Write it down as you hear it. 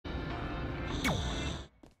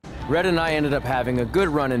Red and I ended up having a good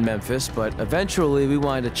run in Memphis, but eventually we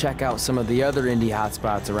wanted to check out some of the other indie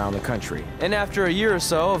hotspots around the country. And after a year or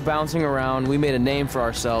so of bouncing around, we made a name for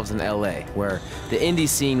ourselves in LA, where the indie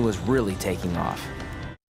scene was really taking off.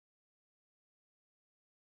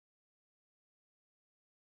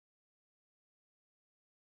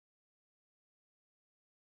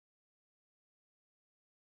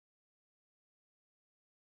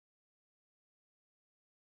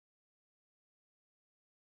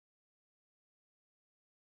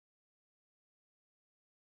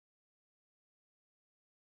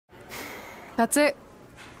 That's it.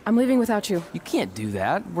 I'm leaving without you. You can't do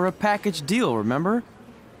that. We're a package deal, remember?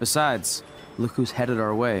 Besides, look who's headed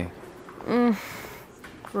our way.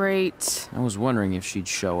 Great. I was wondering if she'd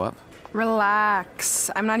show up.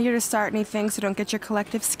 Relax. I'm not here to start anything, so don't get your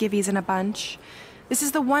collective skivvies in a bunch. This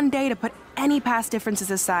is the one day to put any past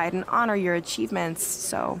differences aside and honor your achievements,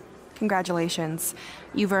 so congratulations.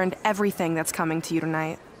 You've earned everything that's coming to you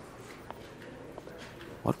tonight.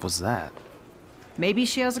 What was that? Maybe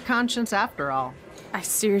she has a conscience after all. I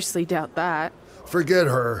seriously doubt that. Forget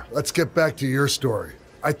her. Let's get back to your story.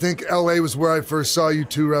 I think LA was where I first saw you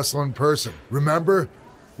two wrestle in person. Remember?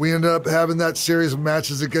 We ended up having that series of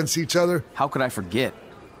matches against each other. How could I forget?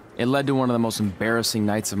 It led to one of the most embarrassing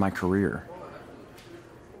nights of my career.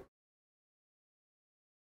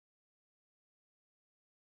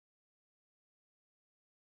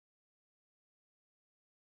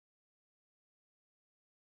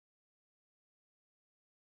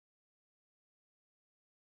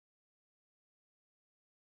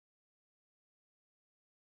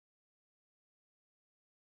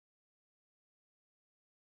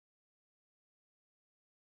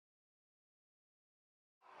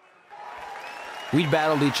 We'd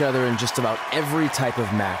battled each other in just about every type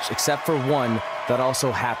of match, except for one that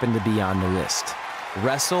also happened to be on the list.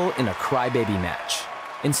 Wrestle in a crybaby match.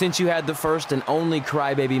 And since you had the first and only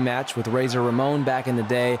crybaby match with Razor Ramon back in the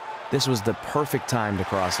day, this was the perfect time to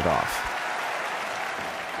cross it off.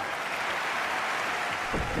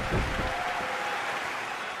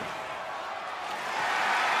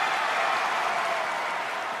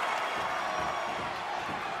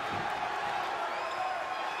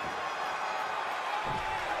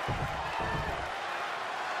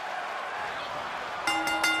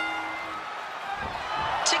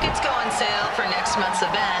 Tickets go on sale for next month's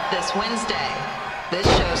event this Wednesday. This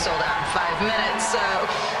show sold out in 5 minutes, so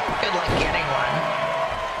good luck getting one.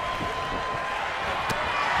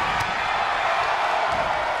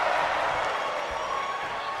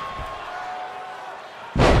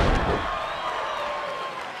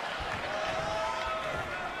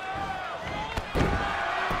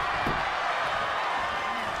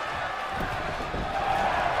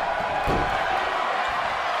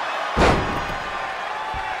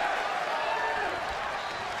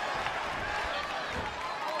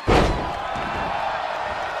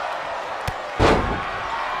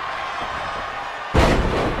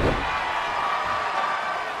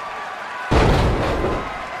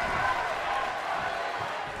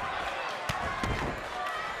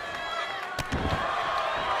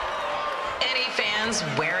 Fans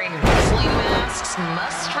wearing wrestling masks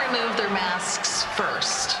must remove their masks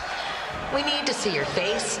first. We need to see your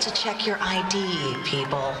face to check your ID,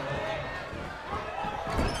 people.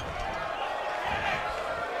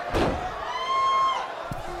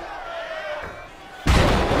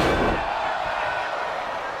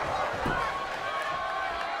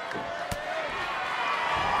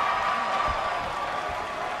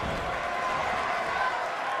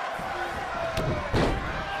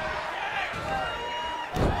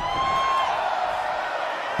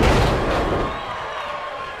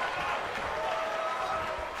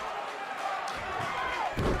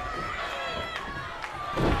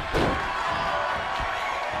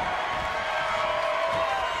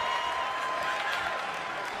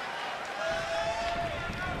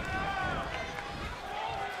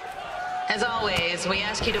 As always, we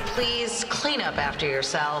ask you to please clean up after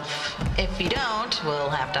yourself. If you don't, we'll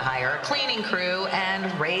have to hire a cleaning crew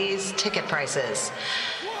and raise ticket prices.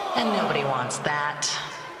 And nobody wants that.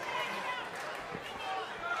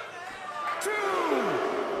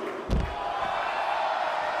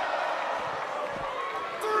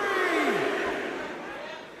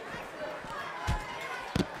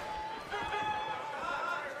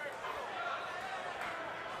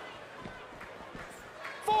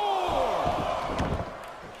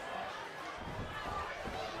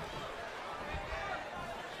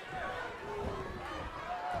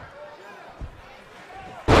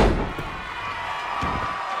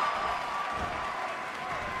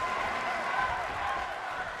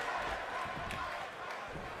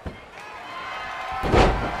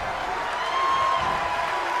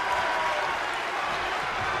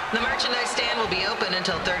 merchandise stand will be open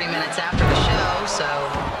until 30 minutes after the show, so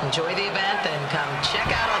enjoy the event and come check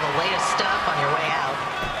out all the latest stuff on your way out.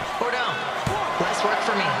 Or don't. Less work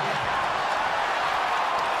for me.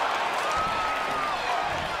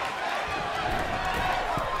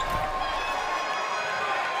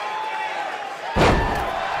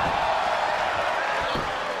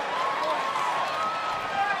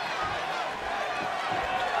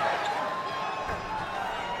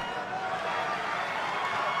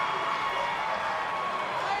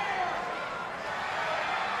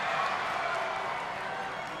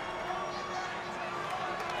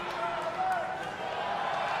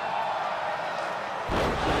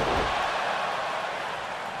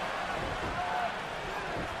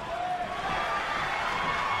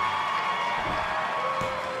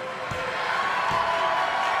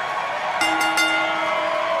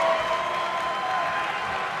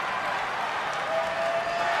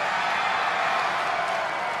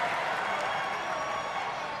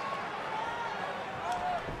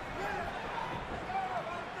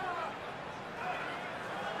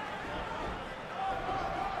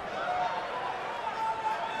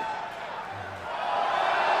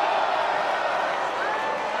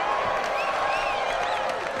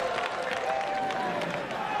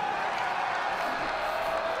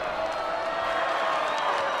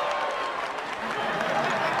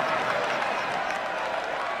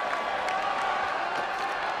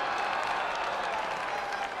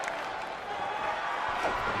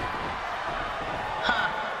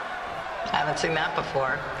 Haven't seen that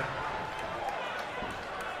before.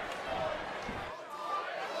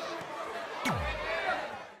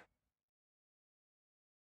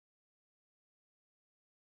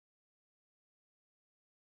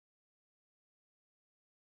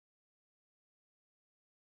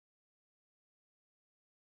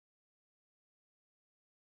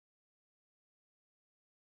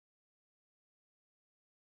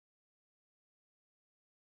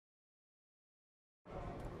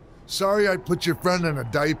 Sorry I put your friend in a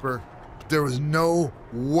diaper, but there was no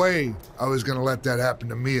way I was gonna let that happen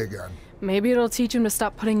to me again. Maybe it'll teach him to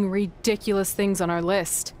stop putting ridiculous things on our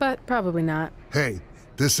list, but probably not. Hey,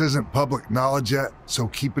 this isn't public knowledge yet, so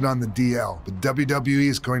keep it on the DL. But WWE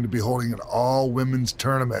is going to be holding an all-women's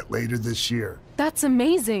tournament later this year. That's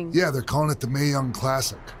amazing. Yeah, they're calling it the Mae Young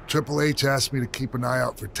Classic. Triple H asked me to keep an eye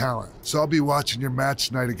out for talent, so I'll be watching your match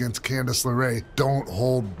tonight against Candice LeRae. Don't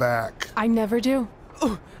hold back. I never do.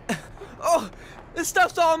 Oh, this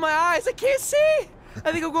stuff's all in my eyes. I can't see.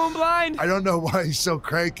 I think I'm going blind. I don't know why he's so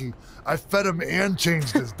cranky. I fed him and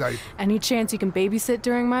changed his diaper. Any chance you can babysit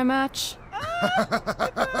during my match?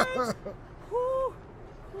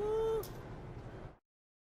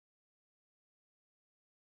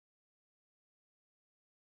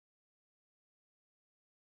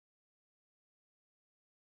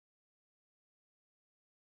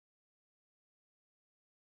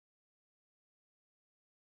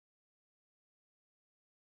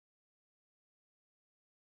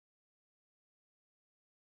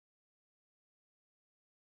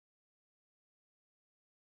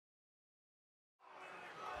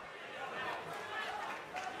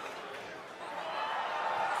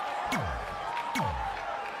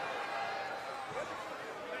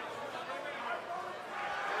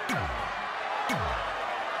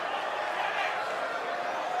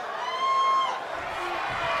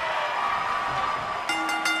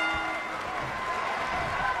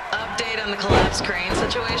 Update on the collapsed crane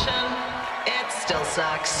situation? It still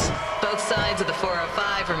sucks. Both sides of the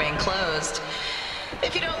 405 remain closed.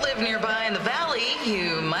 If you don't live nearby in the valley,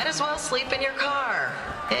 you might as well sleep in your car,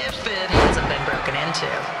 if it hasn't been broken into.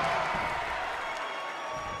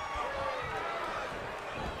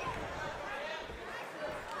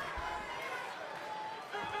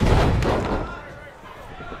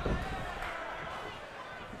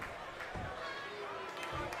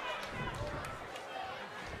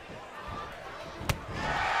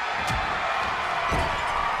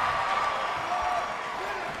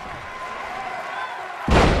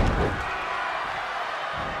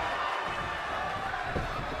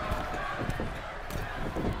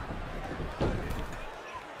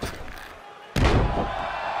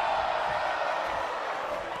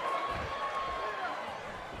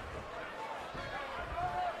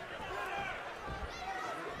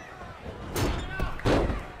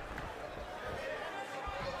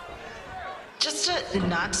 Just a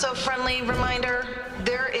not-so-friendly reminder,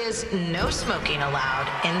 there is no smoking allowed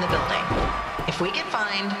in the building. If we get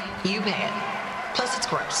fined, you pay it. Plus, it's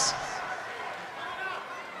gross.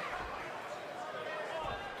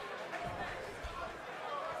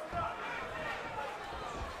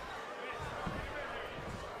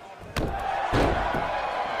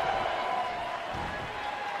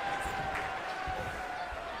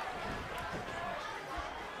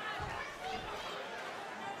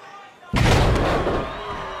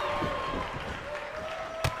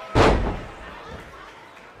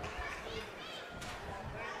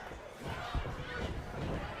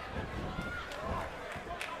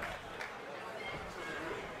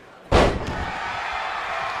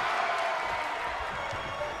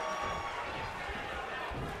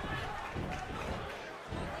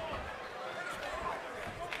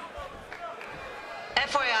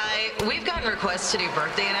 Everyone requests to do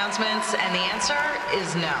birthday announcements, and the answer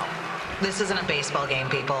is no. This isn't a baseball game,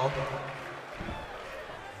 people.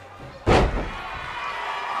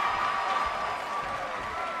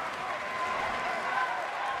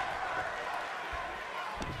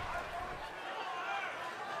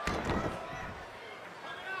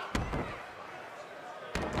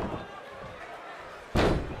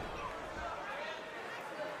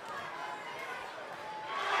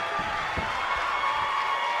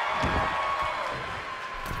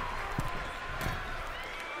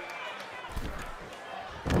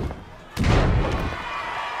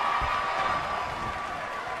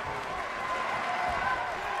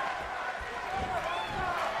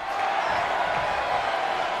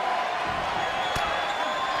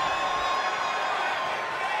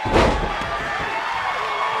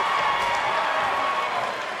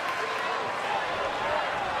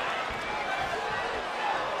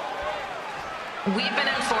 We've been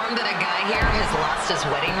informed that a guy here has lost his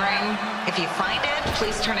wedding ring. If you find it,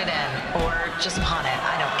 please turn it in, or just pawn it.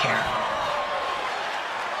 I don't care.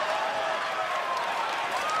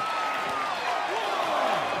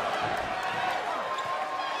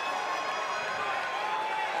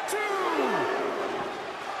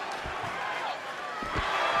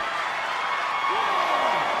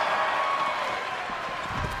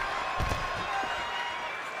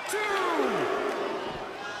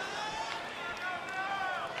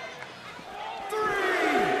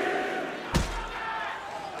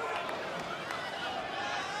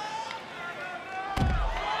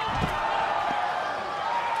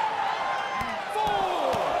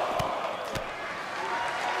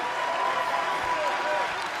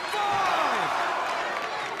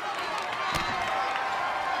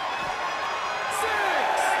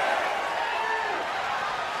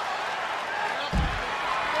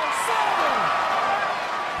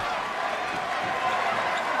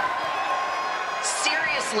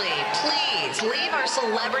 Please leave our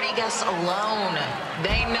celebrity guests alone.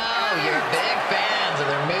 They know you're big fans of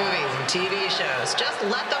their movies and TV shows. Just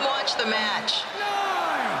let them watch the match. 9,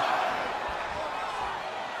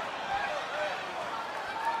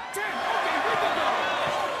 10, okay, we can go.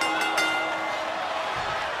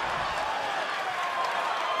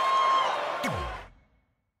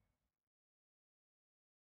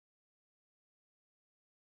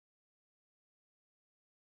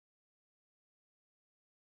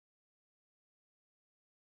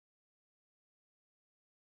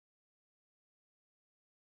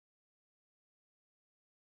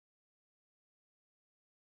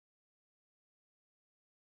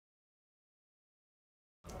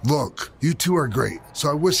 Look, you two are great, so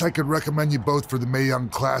I wish I could recommend you both for the Mae Young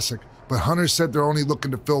Classic, but Hunter said they're only looking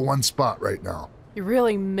to fill one spot right now. You're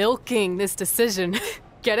really milking this decision.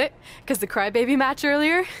 Get it? Because the crybaby match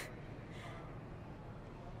earlier?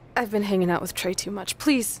 I've been hanging out with Trey too much.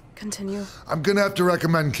 Please, continue. I'm gonna have to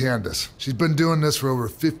recommend Candace. She's been doing this for over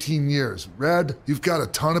 15 years. Red, you've got a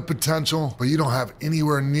ton of potential, but you don't have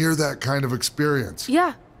anywhere near that kind of experience.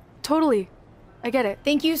 Yeah, totally. I get it.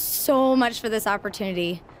 Thank you so much for this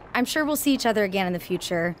opportunity. I'm sure we'll see each other again in the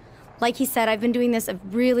future. Like he said, I've been doing this a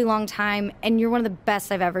really long time, and you're one of the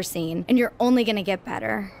best I've ever seen, and you're only gonna get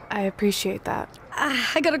better. I appreciate that.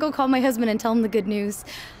 I gotta go call my husband and tell him the good news.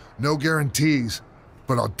 No guarantees,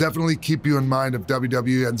 but I'll definitely keep you in mind if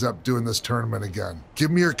WWE ends up doing this tournament again.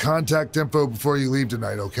 Give me your contact info before you leave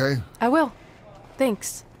tonight, okay? I will.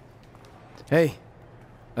 Thanks. Hey,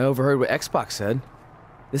 I overheard what Xbox said.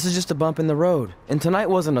 This is just a bump in the road, and tonight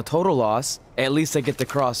wasn't a total loss. At least I get to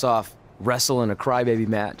cross off wrestle in a crybaby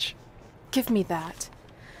match. Give me that.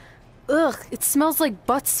 Ugh, it smells like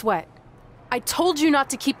butt sweat. I told you not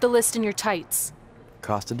to keep the list in your tights.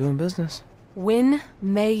 Cost of doing business. Win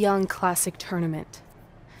Mae Young Classic Tournament.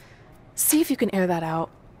 See if you can air that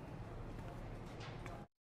out.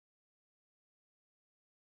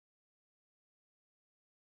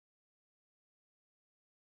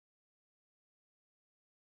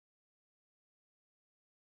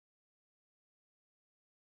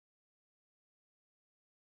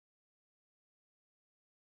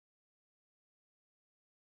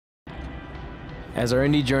 As our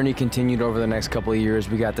indie journey continued over the next couple of years,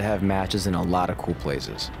 we got to have matches in a lot of cool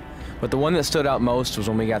places. But the one that stood out most was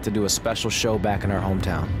when we got to do a special show back in our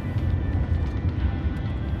hometown.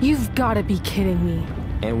 You've got to be kidding me.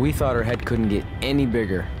 And we thought our head couldn't get any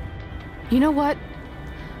bigger. You know what?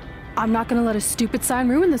 I'm not gonna let a stupid sign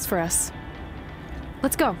ruin this for us.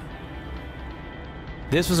 Let's go.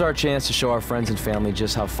 This was our chance to show our friends and family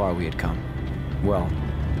just how far we had come. Well,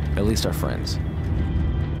 at least our friends.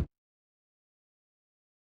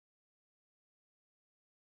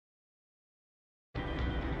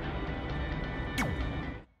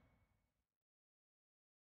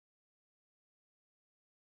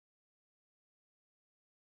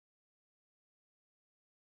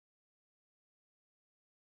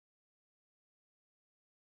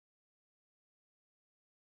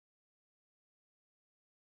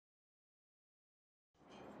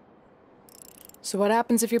 So what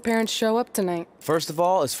happens if your parents show up tonight? First of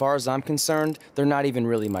all, as far as I'm concerned, they're not even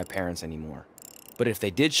really my parents anymore. But if they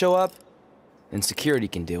did show up, then security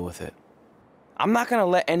can deal with it. I'm not gonna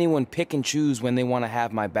let anyone pick and choose when they want to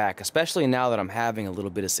have my back, especially now that I'm having a little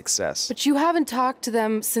bit of success. But you haven't talked to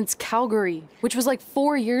them since Calgary, which was like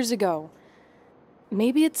 4 years ago.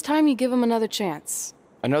 Maybe it's time you give them another chance.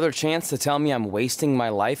 Another chance to tell me I'm wasting my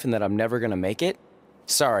life and that I'm never gonna make it?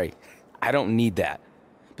 Sorry, I don't need that.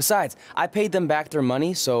 Besides, I paid them back their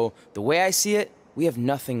money, so the way I see it, we have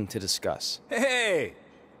nothing to discuss. Hey,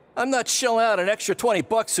 I'm not shelling out an extra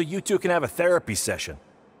 $20 so you two can have a therapy session.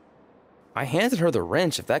 I handed her the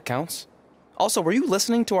wrench, if that counts. Also, were you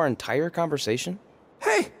listening to our entire conversation?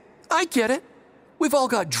 Hey, I get it. We've all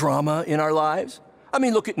got drama in our lives. I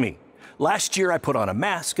mean, look at me. Last year I put on a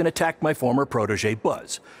mask and attacked my former protege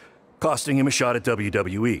Buzz, costing him a shot at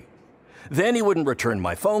WWE. Then he wouldn't return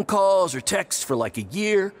my phone calls or texts for like a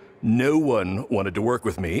year. No one wanted to work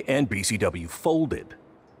with me, and BCW folded.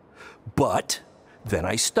 But then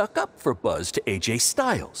I stuck up for Buzz to AJ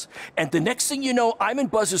Styles. And the next thing you know, I'm in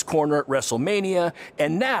Buzz's corner at WrestleMania,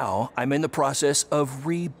 and now I'm in the process of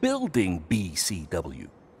rebuilding BCW.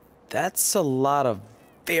 That's a lot of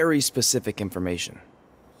very specific information.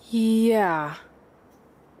 Yeah.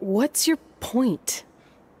 What's your point?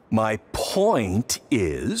 My point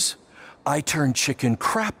is, I turned chicken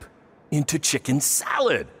crap into chicken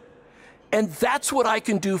salad. And that's what I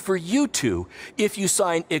can do for you two if you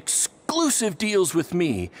sign exclusive deals with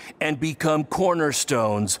me and become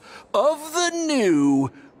cornerstones of the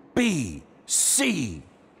new BCW.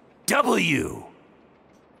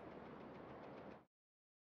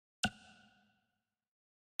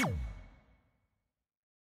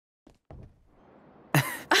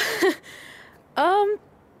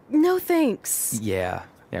 No thanks. Yeah,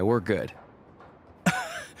 we're good.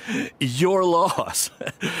 Your loss.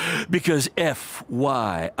 Because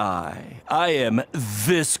FYI, I am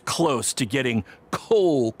this close to getting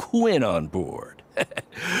Cole Quinn on board.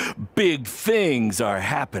 Big things are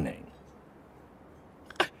happening.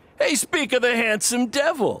 Hey, speak of the handsome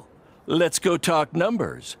devil. Let's go talk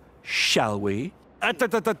numbers, shall we?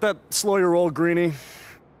 Slow your roll, Greenie.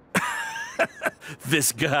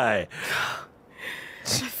 This guy. I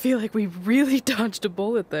feel like we really dodged a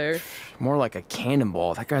bullet there. More like a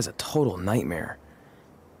cannonball. That guy's a total nightmare.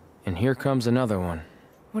 And here comes another one.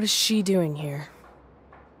 What is she doing here?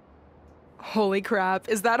 Holy crap,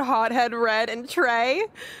 is that hothead Red and Trey?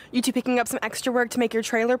 You two picking up some extra work to make your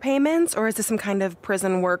trailer payments, or is this some kind of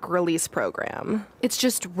prison work release program? It's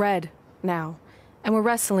just Red now, and we're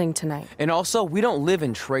wrestling tonight. And also, we don't live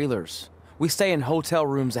in trailers. We stay in hotel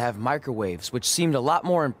rooms that have microwaves, which seemed a lot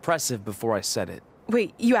more impressive before I said it.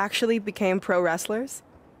 Wait, you actually became pro wrestlers?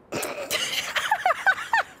 And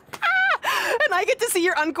I get to see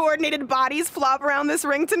your uncoordinated bodies flop around this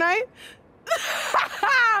ring tonight?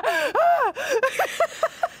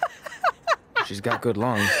 She's got good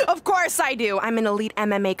lungs. Of course I do. I'm an elite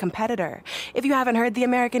MMA competitor. If you haven't heard, the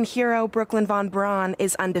American hero Brooklyn Von Braun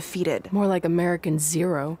is undefeated. More like American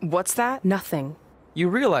Zero. What's that? Nothing. You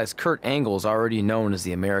realize Kurt Angle's already known as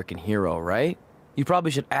the American hero, right? You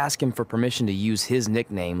probably should ask him for permission to use his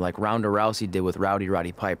nickname like Ronda Rousey did with Rowdy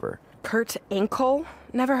Roddy Piper. Kurt Angle?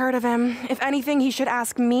 Never heard of him. If anything, he should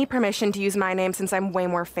ask me permission to use my name since I'm way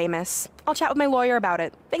more famous. I'll chat with my lawyer about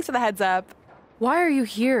it. Thanks for the heads up. Why are you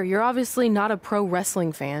here? You're obviously not a pro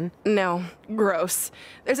wrestling fan. No, gross.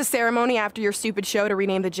 There's a ceremony after your stupid show to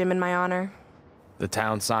rename the gym in my honor. The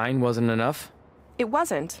town sign wasn't enough? It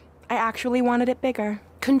wasn't. I actually wanted it bigger.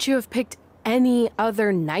 Couldn't you have picked any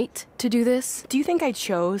other night to do this? Do you think I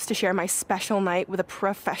chose to share my special night with a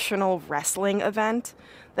professional wrestling event?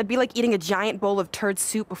 That'd be like eating a giant bowl of turd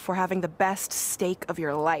soup before having the best steak of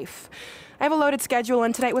your life. I have a loaded schedule,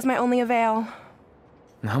 and tonight was my only avail.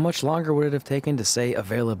 And how much longer would it have taken to say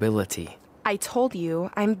availability? I told you,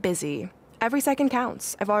 I'm busy. Every second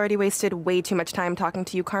counts. I've already wasted way too much time talking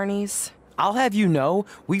to you carnies. I'll have you know,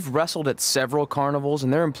 we've wrestled at several carnivals,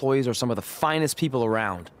 and their employees are some of the finest people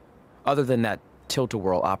around. Other than that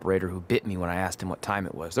tilt-a-whirl operator who bit me when I asked him what time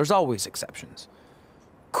it was. There's always exceptions.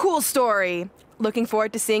 Cool story. Looking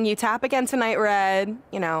forward to seeing you tap again tonight, Red.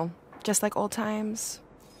 You know, just like old times.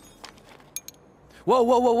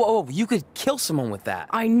 Whoa. You could kill someone with that.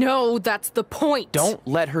 I know, that's the point. Don't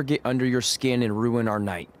let her get under your skin and ruin our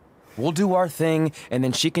night. We'll do our thing, and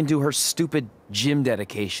then she can do her stupid gym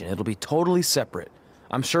dedication. It'll be totally separate.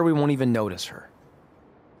 I'm sure we won't even notice her.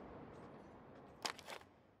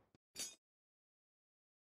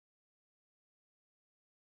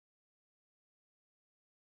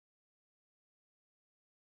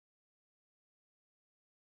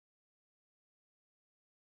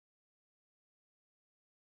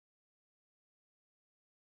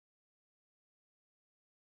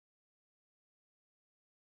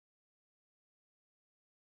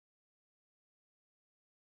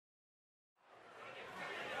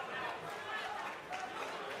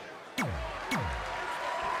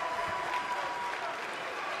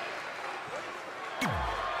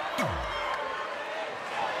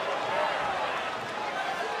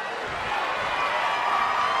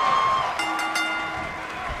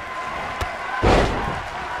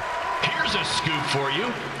 here's a scoop for you.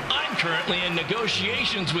 I'm currently in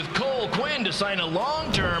negotiations with Cole Quinn to sign a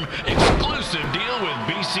long-term exclusive deal with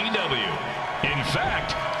BCW. In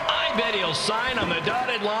fact, I bet he'll sign on the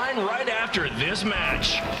dotted line right after this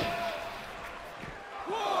match.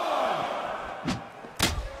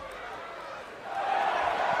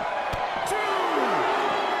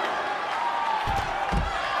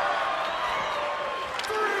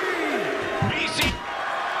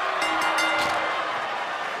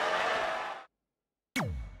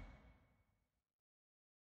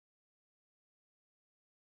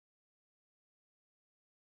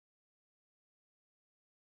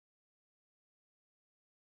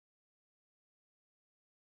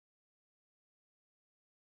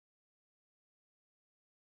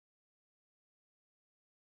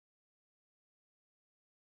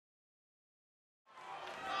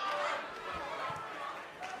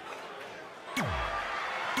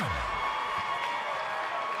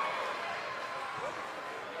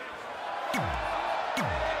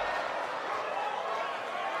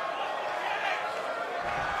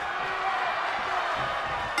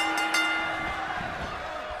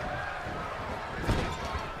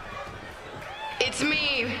 It's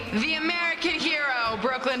me, the American hero,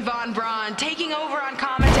 Brooklyn Von Braun, taking over on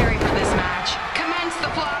commentary for this match. Commence the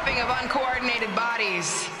flopping of uncoordinated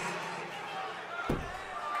bodies.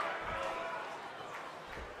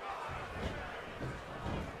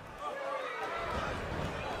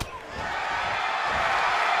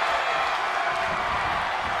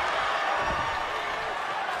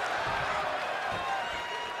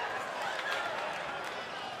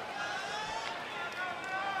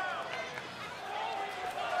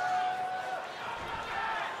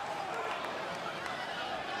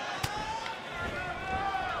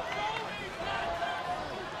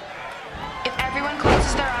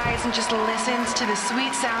 And just listens to the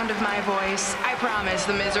sweet sound of my voice, I promise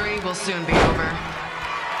the misery will soon be over.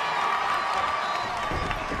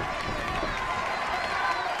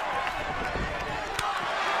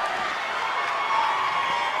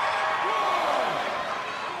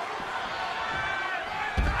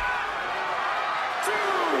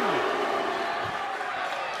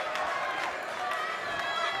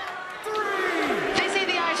 They say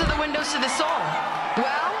the eyes are the windows to the soul.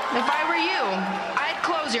 Well, if I were you,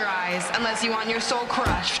 close your eyes unless you want your soul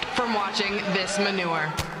crushed from watching this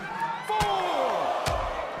manure. 4,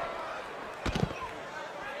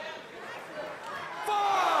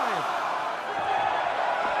 5,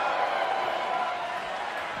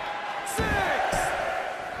 6,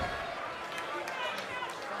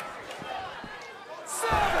 7,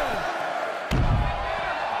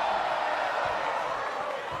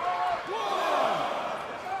 1.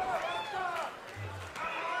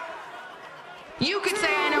 You could say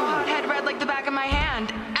I know Hothead Red like the back of my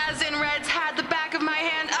hand, as in Red's had the back of my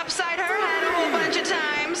hand upside her head a whole bunch of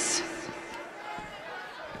times.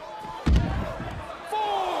 4,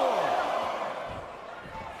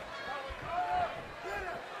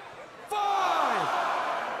 5,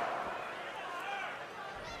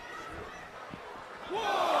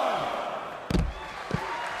 1,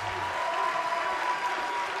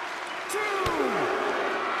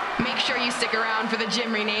 2. Make sure you stick around for the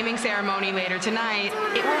gym renaming ceremony later tonight.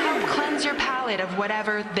 It will help cleanse your palate of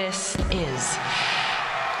whatever this is.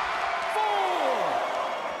 4,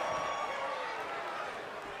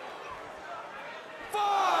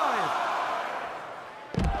 5,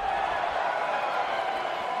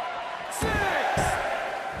 6,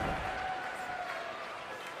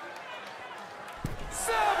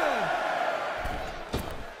 7.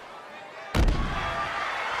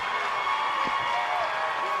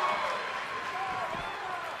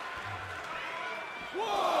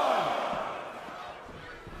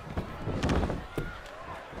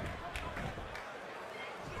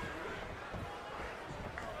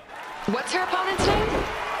 What's her opponent's name?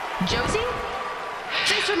 Josie?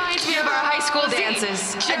 This reminds me of our high school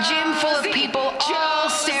dances. A gym full of people all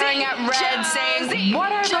staring at Red saying,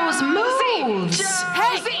 "What are those moves?"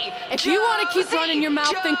 Hey, if you want to keep running your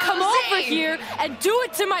mouth, then come over here and do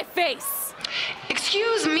it to my face.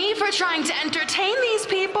 Excuse me for trying to entertain these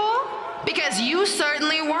people? Because you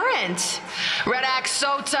certainly weren't. Red acts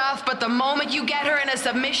so tough, but the moment you get her in a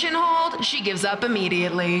submission hold, she gives up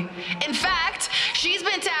immediately. In fact, she's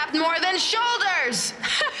been tapped more than shoulders.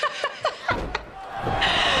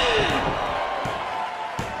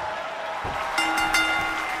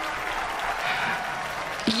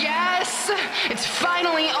 Yes, it's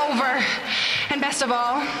finally over. And best of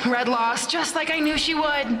all, Red lost just like I knew she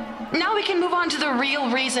would. Now we can move on to the real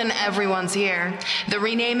reason everyone's here. The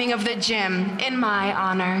renaming of the gym in my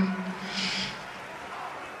honor.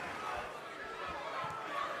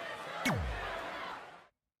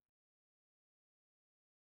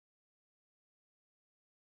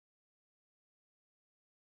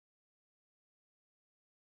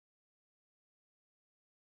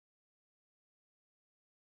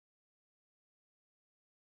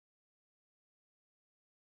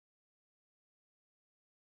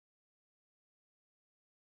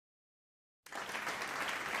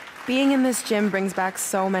 Being in this gym brings back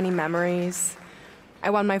so many memories.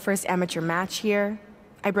 I won my first amateur match here.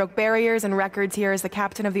 I broke barriers and records here as the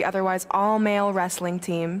captain of the otherwise all-male wrestling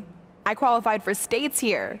team. I qualified for states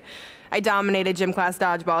here. I dominated gym class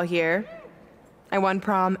dodgeball here. I won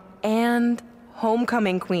prom and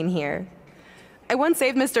homecoming queen here. I once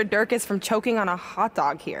saved Mr. Durkis from choking on a hot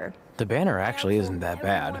dog here. The banner actually isn't that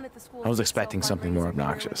bad. I was expecting something more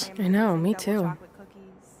obnoxious. I know, me too.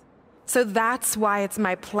 So that's why it's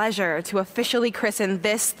my pleasure to officially christen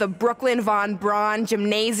this the Brooklyn Von Braun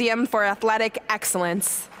Gymnasium for Athletic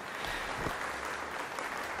Excellence.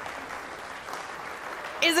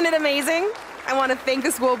 Isn't it amazing? I want to thank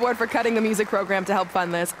the school board for cutting the music program to help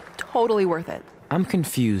fund this. Totally worth it. I'm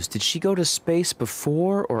confused. Did she go to space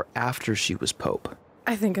before or after she was Pope?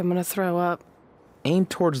 I think I'm gonna throw up. Aim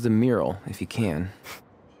towards the mural, if you can.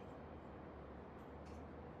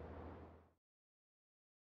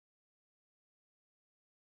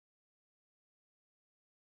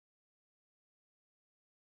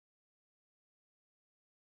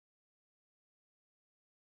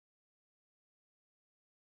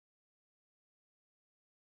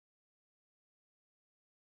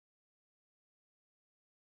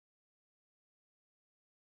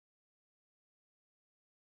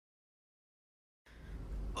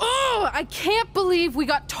 Oh, I can't believe we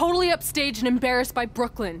got totally upstaged and embarrassed by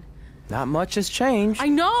Brooklyn. Not much has changed. I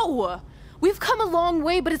know! We've come a long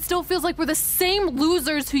way, but it still feels like we're the same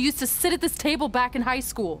losers who used to sit at this table back in high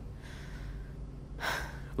school.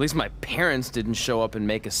 At least my parents didn't show up and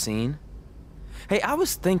make a scene. Hey, I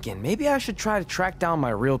was thinking, maybe I should try to track down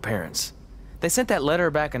my real parents. They sent that letter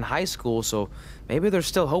back in high school, so maybe there's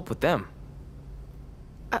still hope with them.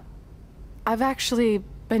 I've actually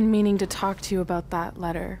been meaning to talk to you about that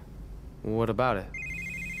letter. What about it?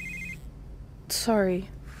 Sorry.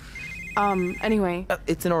 Anyway.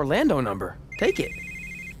 It's an Orlando number. Take it.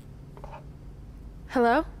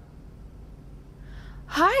 Hello?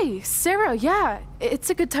 Hi, Sarah. Yeah, it's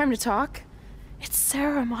a good time to talk. It's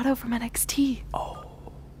Sarah Amato from NXT. Oh.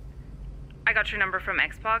 I got your number from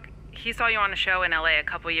X-Pac. He saw you on a show in LA a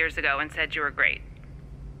couple years ago and said you were great.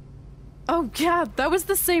 Oh, yeah, that was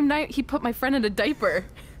the same night he put my friend in a diaper.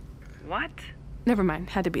 What? Never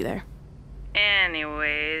mind, had to be there.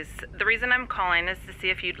 Anyways, the reason I'm calling is to see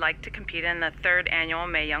if you'd like to compete in the 3rd annual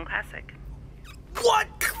Mae Young Classic. What?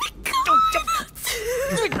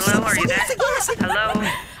 Hello, are you there?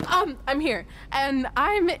 Hello? I'm here, and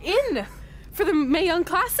I'm in for the Mae Young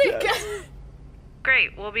Classic. Yes.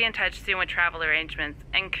 Great, we'll be in touch soon with travel arrangements,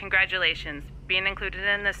 and congratulations. Being included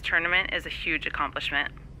in this tournament is a huge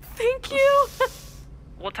accomplishment. Thank you.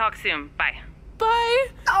 We'll talk soon. Bye. Bye.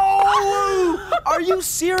 Oh! Are you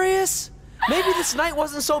serious? Maybe this night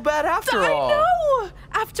wasn't so bad after all. I know!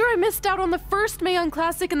 After I missed out on the first Mae Young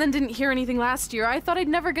Classic and then didn't hear anything last year, I thought I'd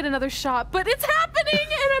never get another shot, but it's happening,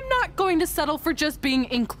 and I'm not going to settle for just being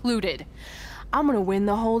included. I'm gonna win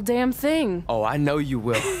the whole damn thing. Oh, I know you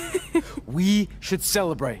will. We should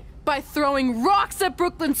celebrate. By throwing rocks at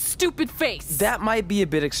Brooklyn's stupid face. That might be a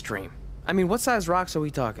bit extreme. I mean, what size rocks are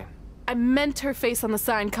we talking? I meant her face on the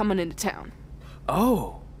sign coming into town.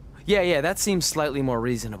 Oh. Yeah, that seems slightly more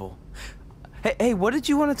reasonable. Hey, what did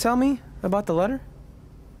you want to tell me about the letter?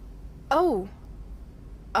 Oh.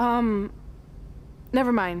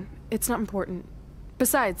 Never mind. It's not important.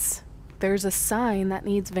 Besides, there's a sign that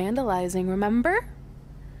needs vandalizing, remember?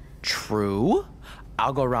 True.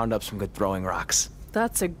 I'll go round up some good throwing rocks.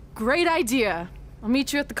 That's a great idea. I'll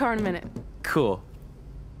meet you at the car in a minute. Cool.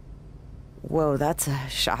 Whoa, that's a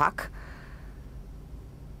shock.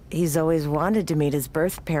 He's always wanted to meet his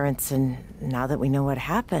birth parents, and now that we know what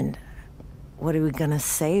happened, what are we gonna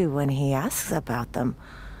say when he asks about them?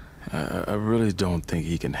 I really don't think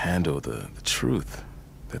he can handle the truth,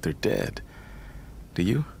 that they're dead. Do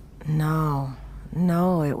you? No,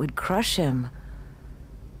 it would crush him.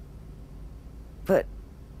 But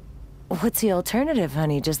what's the alternative,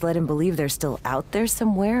 honey? Just let him believe they're still out there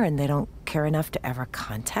somewhere and they don't care enough to ever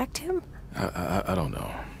contact him? I don't know.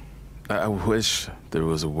 I wish there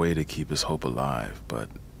was a way to keep his hope alive, but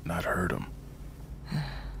not hurt him.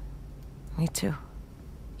 Me too.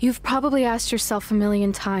 You've probably asked yourself a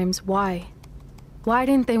million times, why? Why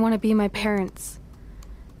didn't they want to be my parents?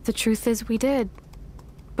 The truth is, we did.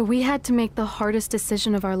 But we had to make the hardest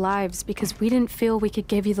decision of our lives because we didn't feel we could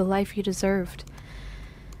give you the life you deserved.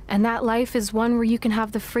 And that life is one where you can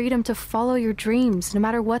have the freedom to follow your dreams, no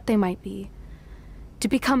matter what they might be. To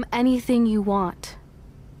become anything you want.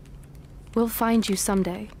 We'll find you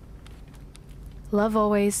someday. Love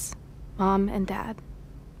always, Mom and Dad.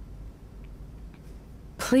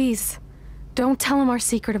 Please, don't tell him our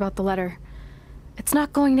secret about the letter. It's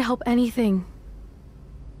not going to help anything.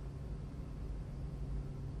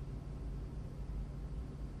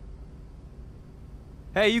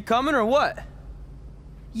 Hey, you coming or what?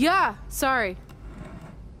 Yeah, sorry.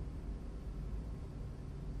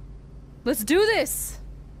 Let's do this!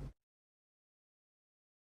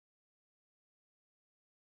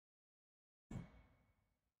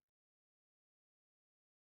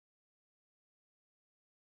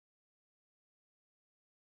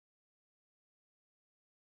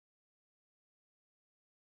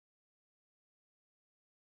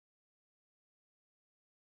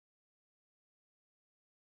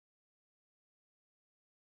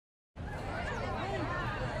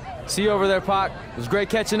 See you over there, Pac. It was great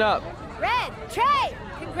catching up. Red, Trey,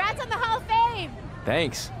 congrats on the Hall of Fame.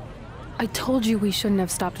 Thanks. I told you we shouldn't have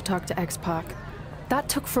stopped to talk to X-Pac. That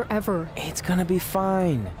took forever. It's gonna be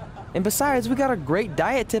fine. And besides, we got a great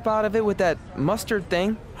diet tip out of it with that mustard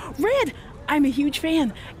thing. Red, I'm a huge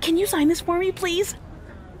fan. Can you sign this for me, please?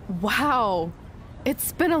 Wow.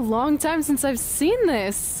 It's been a long time since I've seen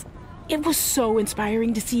this. It was so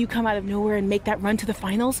inspiring to see you come out of nowhere and make that run to the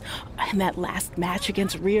finals. And that last match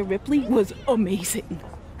against Rhea Ripley was amazing.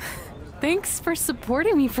 Thanks for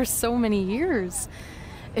supporting me for so many years.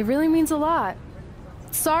 It really means a lot.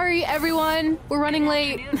 Sorry, everyone. We're running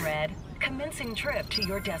late. Good afternoon, Red. Commencing trip to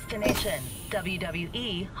your destination.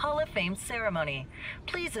 WWE Hall of Fame ceremony.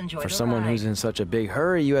 Please enjoy the ride. For someone who's in such a big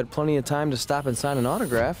hurry, you had plenty of time to stop and sign an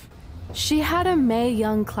autograph. She had a Mae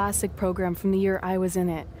Young Classic program from the year I was in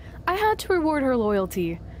it. I had to reward her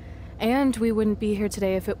loyalty. And we wouldn't be here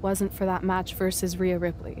today if it wasn't for that match versus Rhea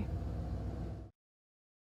Ripley.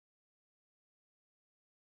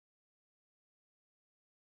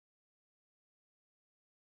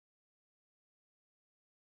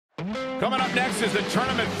 Coming up next is the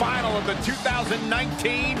tournament final of the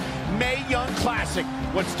 2019 Mae Young Classic.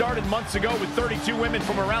 What started months ago with 32 women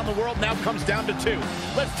from around the world now comes down to 2.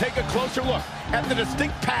 Let's take a closer look at the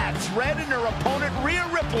distinct paths Red and her opponent Rhea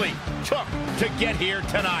Ripley took to get here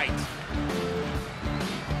tonight.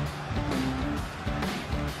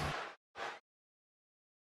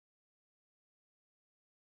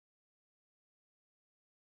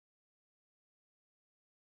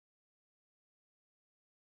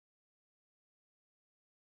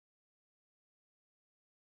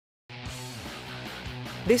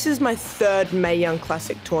 This is my 3rd Mae Young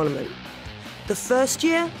Classic tournament. The first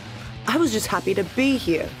year, I was just happy to be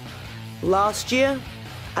here. Last year,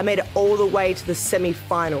 I made it all the way to the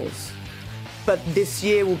semi-finals. But this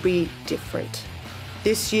year will be different.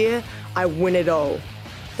 This year, I win it all.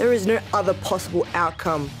 There is no other possible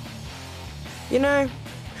outcome. You know,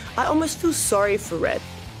 I almost feel sorry for Red.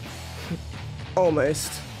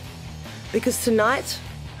 Almost. Because tonight,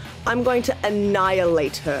 I'm going to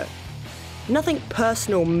annihilate her. Nothing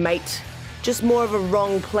personal, mate. Just more of a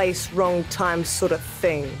wrong place, wrong time sort of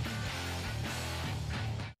thing.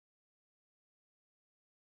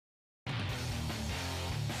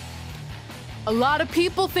 A lot of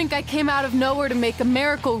people think I came out of nowhere to make a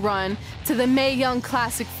miracle run to the Mae Young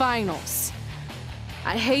Classic finals.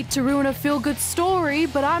 I hate to ruin a feel-good story,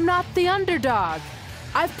 but I'm not the underdog.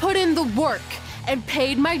 I've put in the work and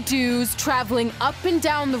paid my dues traveling up and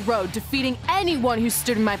down the road, defeating anyone who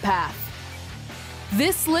stood in my path.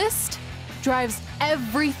 This list drives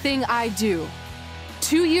everything I do.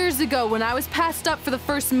 2 years ago, when I was passed up for the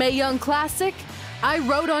first Mae Young Classic, I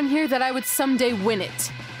wrote on here that I would someday win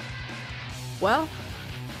it. Well,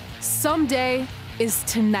 someday is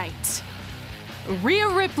tonight. Rhea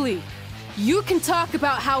Ripley, you can talk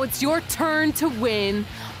about how it's your turn to win,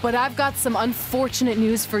 but I've got some unfortunate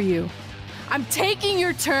news for you. I'm taking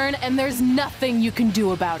your turn, and there's nothing you can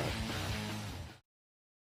do about it.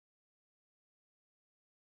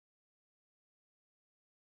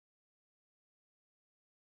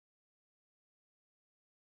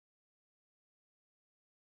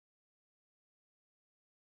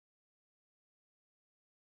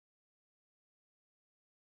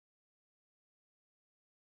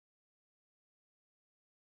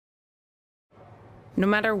 No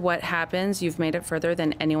matter what happens, you've made it further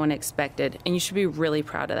than anyone expected, and you should be really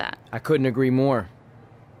proud of that. I couldn't agree more.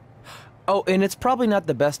 Oh, and it's probably not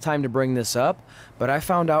the best time to bring this up, but I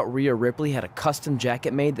found out Rhea Ripley had a custom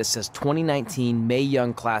jacket made that says 2019 Mae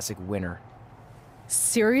Young Classic winner.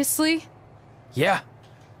 Seriously? Yeah.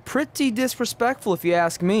 Pretty disrespectful if you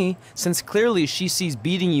ask me, since clearly she sees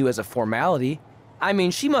beating you as a formality. I mean,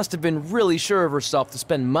 she must have been really sure of herself to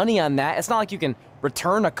spend money on that. It's not like you can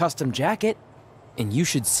return a custom jacket. And you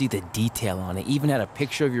should see the detail on it. Even had a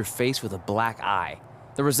picture of your face with a black eye.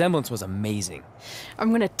 The resemblance was amazing.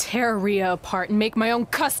 I'm gonna tear Rhea apart and make my own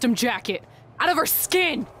custom jacket out of her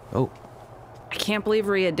skin! Oh. I can't believe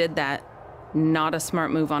Rhea did that. Not a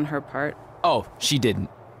smart move on her part. Oh, she didn't.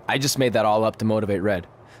 I just made that all up to motivate Red.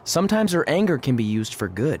 sometimes her anger can be used for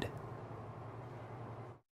good.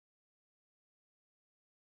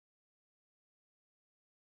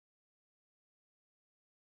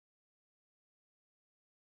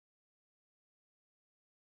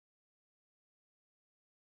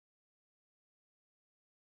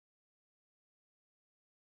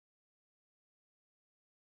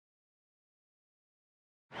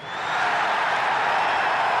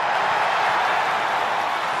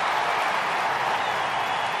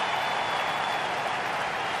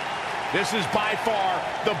 This is by far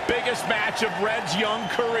the biggest match of Red's young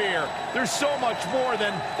career. There's so much more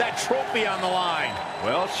than that trophy on the line.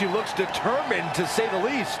 Well, she looks determined, to say the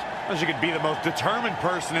least. Well, she could be the most determined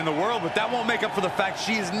person in the world, but that won't make up for the fact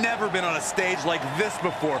she has never been on a stage like this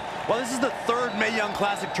before. Well, this is the third Mae Young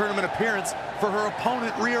Classic tournament appearance for her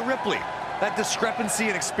opponent, Rhea Ripley. That discrepancy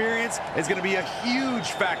in experience is going to be a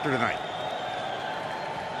huge factor tonight.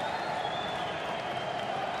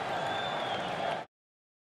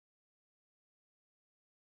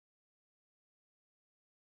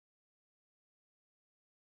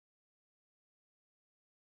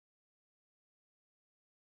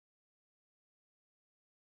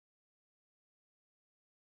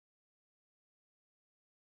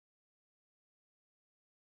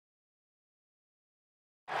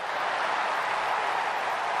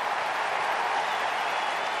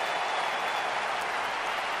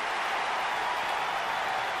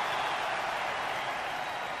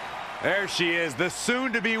 There she is, the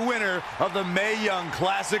soon-to-be winner of the Mae Young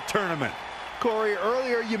Classic Tournament. Corey,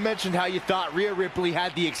 earlier you mentioned how you thought Rhea Ripley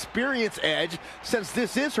had the experience edge since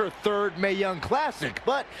this is her third Mae Young Classic.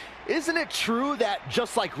 But isn't it true that,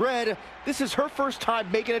 just like Red, this is her first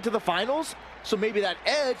time making it to the finals? So maybe that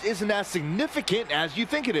edge isn't as significant as you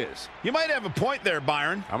think it is. You might have a point there,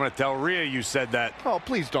 Byron. I'm going to tell Rhea you said that. Oh,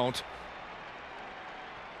 please don't.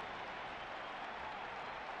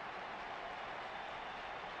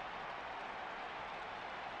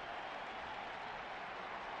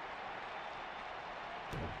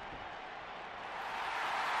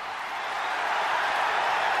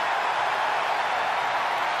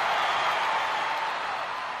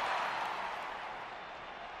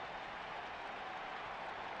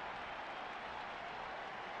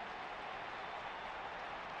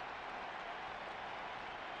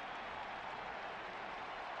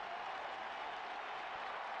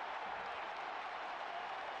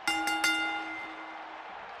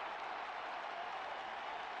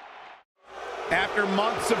 After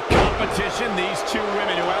months of competition, these two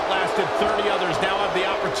women who outlasted 30 others now have the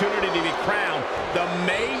opportunity to be crowned the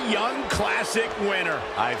Mae Young Classic winner.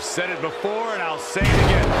 I've said it before and I'll say it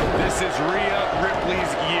again. This is Rhea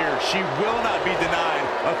Ripley's year. She will not be denied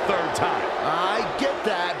a third time. I get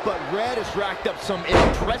that, but Red has racked up some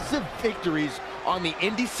impressive victories on the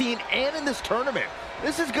indie scene and in this tournament.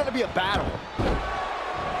 This is going to be a battle.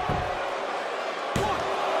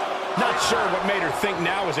 Not sure what made her think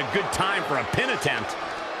now was a good time for a pin attempt.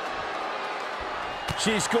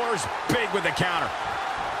 She scores big with the counter.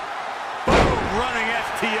 Boom, running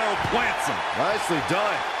FTO plants him. Nicely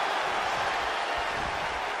done.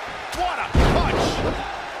 What a punch!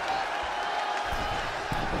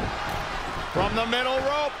 From the middle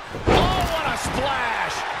rope. Oh, what a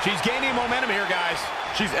splash! She's gaining momentum here, guys.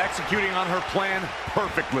 She's executing on her plan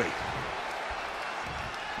perfectly.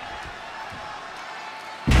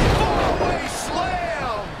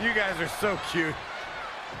 You guys are so cute.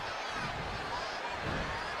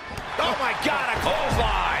 Oh my God, a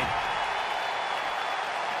clothesline!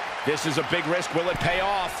 This is a big risk. Will it pay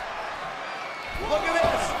off? Look at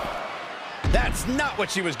this! That's not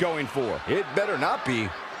what she was going for. It better not be.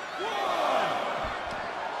 1,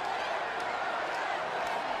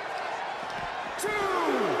 2.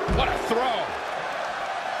 What a throw!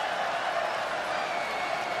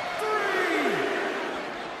 3.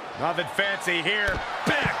 Nothing fancy here.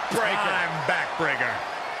 Backbreaker. I'm backbreaker.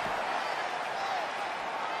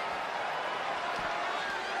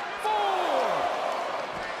 4.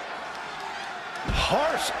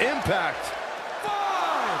 Harsh impact. 5.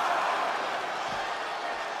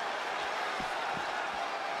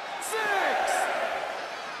 6.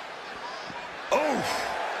 Oof.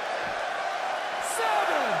 7.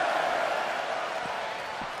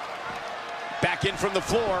 Back in from the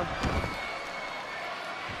floor.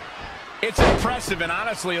 It's impressive and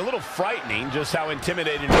honestly a little frightening just how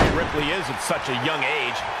intimidating Rhea Ripley is at such a young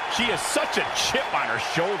age. She has such a chip on her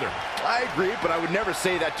shoulder. I agree, but I would never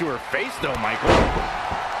say that to her face, though, Michael.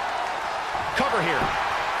 Cover here.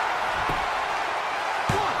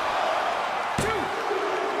 1,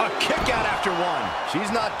 2. A kick out after one.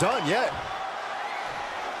 She's not done yet.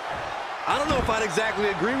 I don't know if I'd exactly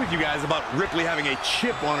agree with you guys about Ripley having a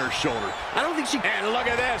chip on her shoulder. I don't think she... And look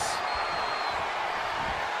at this.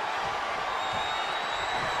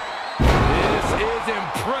 This is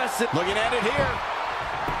impressive. Looking at it here.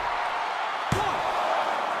 1,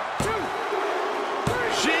 2,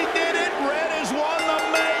 3. She did it. Red has won the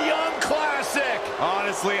Mae Young Classic.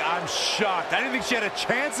 Honestly, I'm shocked. I didn't think she had a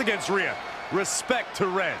chance against Rhea. Respect to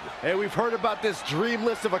Red. Hey, we've heard about this dream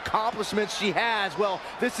list of accomplishments she has. Well,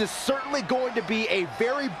 this is certainly going to be a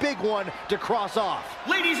very big one to cross off.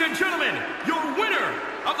 Ladies and gentlemen, your winner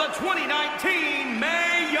of the 2019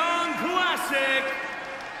 Mae Young Classic,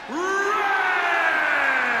 Red!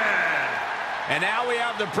 And now we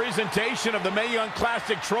have the presentation of the Mae Young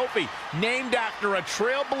Classic trophy, named after a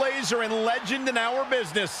trailblazer and legend in our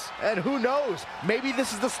business. And who knows, maybe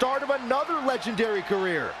this is the start of another legendary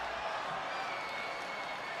career.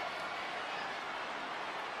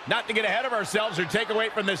 Not to get ahead of ourselves or take away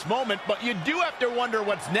from this moment, but you do have to wonder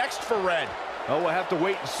what's next for Red. Oh, we'll have to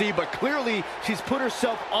wait and see, but clearly she's put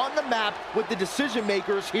herself on the map with the decision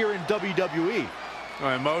makers here in WWE.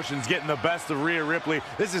 Emotions getting the best of Rhea Ripley.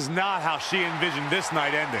 This is not how she envisioned this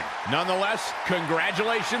night ending. Nonetheless,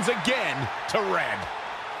 congratulations again to Red.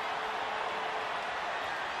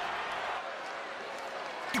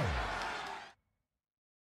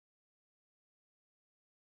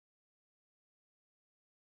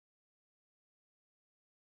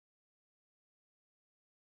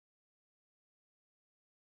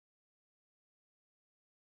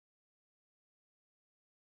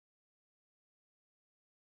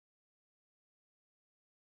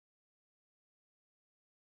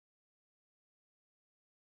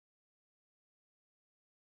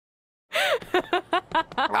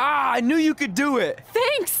 Ah, I knew you could do it.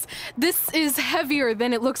 Thanks! This is heavier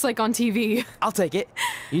than it looks like on TV. I'll take it.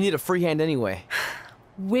 You need a free hand anyway.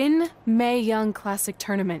 Win Mae Young Classic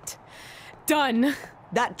Tournament. Done.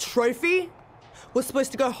 That trophy was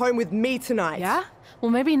supposed to go home with me tonight. Yeah?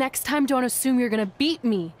 Well, maybe next time don't assume you're gonna beat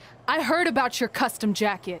me. I heard about your custom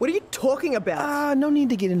jacket. What are you talking about? No need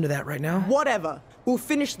to get into that right now. Whatever. We'll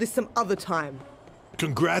finish this some other time.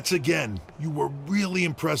 Congrats again. You were really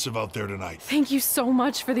impressive out there tonight. Thank you so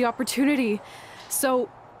much for the opportunity. So,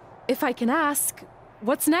 if I can ask,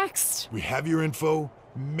 what's next? We have your info.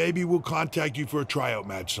 Maybe we'll contact you for a tryout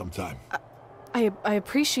match sometime. I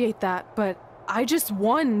appreciate that, but I just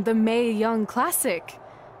won the Mae Young Classic.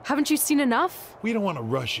 Haven't you seen enough? We don't want to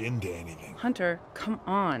rush into anything. Hunter, come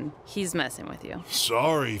on. He's messing with you.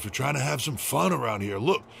 Sorry for trying to have some fun around here.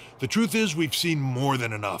 Look, the truth is we've seen more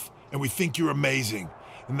than enough, and we think you're amazing.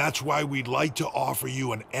 And that's why we'd like to offer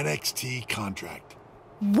you an NXT contract.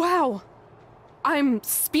 Wow! I'm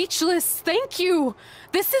speechless. Thank you.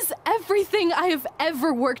 This is everything I have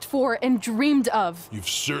ever worked for and dreamed of. You've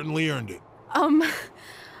certainly earned it.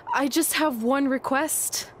 I just have one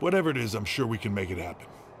request. Whatever it is, I'm sure we can make it happen.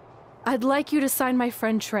 I'd like you to sign my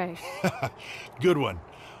friend Trey. Good one.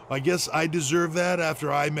 I guess I deserve that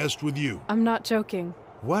after I messed with you. I'm not joking.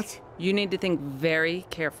 What? You need to think very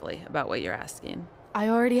carefully about what you're asking. I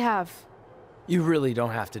already have. You really don't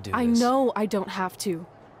have to do this. I know I don't have to,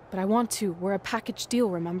 but I want to. We're a package deal,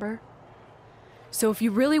 remember? So if you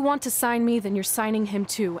really want to sign me, then you're signing him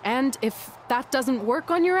too. And if that doesn't work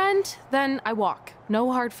on your end, then I walk.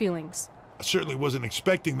 No hard feelings. I certainly wasn't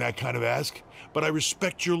expecting that kind of ask, but I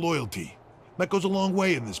respect your loyalty. That goes a long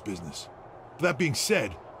way in this business. That being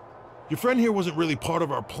said, your friend here wasn't really part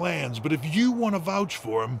of our plans, but if you want to vouch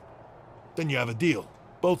for him, then you have a deal.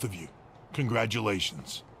 Both of you.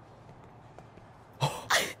 Congratulations.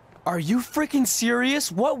 Are you freaking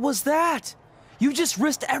serious? What was that? You just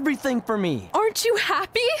risked everything for me. Aren't you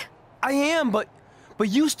happy? I am, but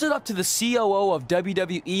you stood up to the COO of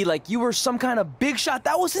WWE like you were some kind of big shot.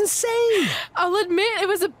 That was insane. I'll admit it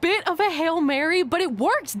was a bit of a Hail Mary, but it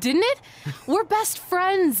worked, didn't it? We're best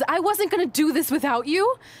friends. I wasn't gonna do this without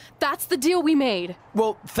you. That's the deal we made.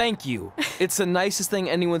 Well, thank you. It's the nicest thing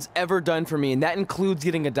anyone's ever done for me, and that includes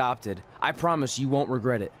getting adopted. I promise you won't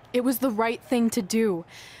regret it. It was the right thing to do.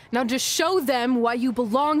 Now just show them why you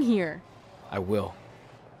belong here. I will.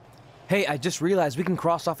 Hey, I just realized we can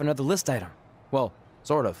cross off another list item. Well,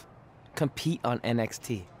 sort of. Compete on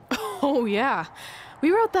NXT. Oh, yeah.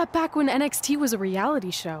 We wrote that back when NXT was a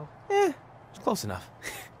reality show. It's close enough.